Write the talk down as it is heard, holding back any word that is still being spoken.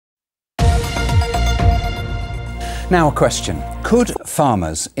Now a question. Could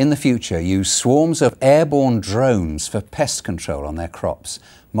farmers in the future use swarms of airborne drones for pest control on their crops,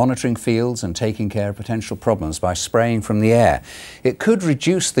 monitoring fields and taking care of potential problems by spraying from the air? It could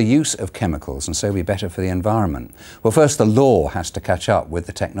reduce the use of chemicals and so be better for the environment. Well, first the law has to catch up with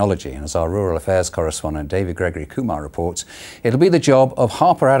the technology, and as our Rural Affairs correspondent Gregory-Kumar reports, it'll be the job of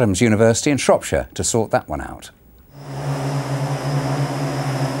Harper Adams University in Shropshire to sort that one out.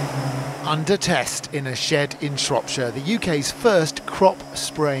 Under test in a shed in Shropshire, the UK's first crop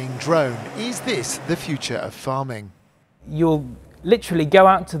spraying drone. Is this the future of farming? You'll literally go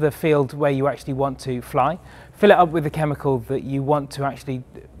out to the field where you actually want to fly, fill it up with the chemical that you want to actually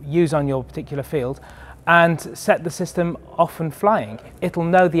use on your particular field, and set the system off and flying. It'll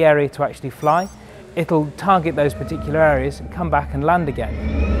know the area to actually fly, it'll target those particular areas, come back and land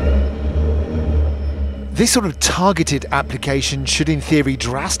again. This sort of targeted application should in theory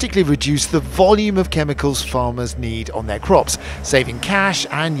drastically reduce the volume of chemicals farmers need on their crops, saving cash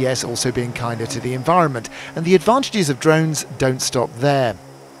and yes, also being kinder to the environment. And the advantages of drones don't stop there.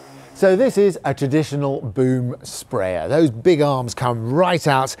 So this is a traditional boom sprayer. Those big arms come right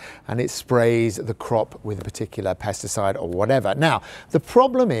out and it sprays the crop with a particular pesticide or whatever. Now, the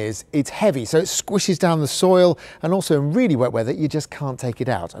problem is it's heavy, so it squishes down the soil, and also in really wet weather, you just can't take it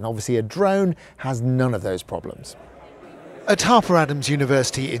out. And obviously a drone has none of those problems. At Harper Adams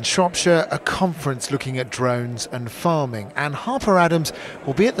University in Shropshire, a conference looking at drones and farming. And Harper Adams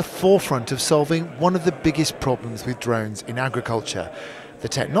will be at the forefront of solving one of the biggest problems with drones in agriculture. The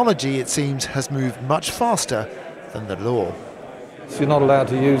technology, it seems, has moved much faster than the law. So you're not allowed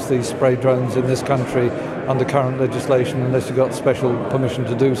to use these spray drones in this country under current legislation unless you've got special permission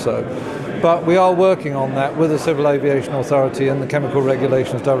to do so. But we are working on that with the Civil Aviation Authority and the Chemical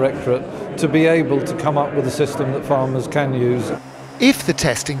Regulations Directorate to be able to come up with a system that farmers can use. If the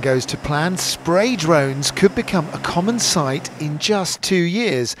testing goes to plan, spray drones could become a common sight in just 2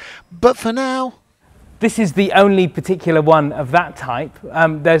 years. But for now, this is the only particular one of that type.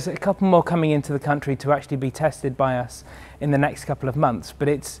 There's a couple more coming into the country to actually be tested by us in the next couple of months, but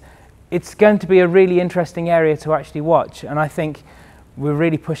it's going to be a really interesting area to actually watch, and I think we're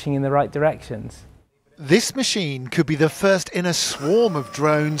really pushing in the right directions. This machine could be the first in a swarm of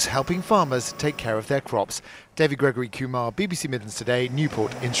drones helping farmers take care of their crops. Gregory-Kumar, BBC Midlands Today,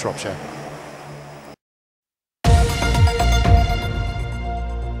 Newport in Shropshire.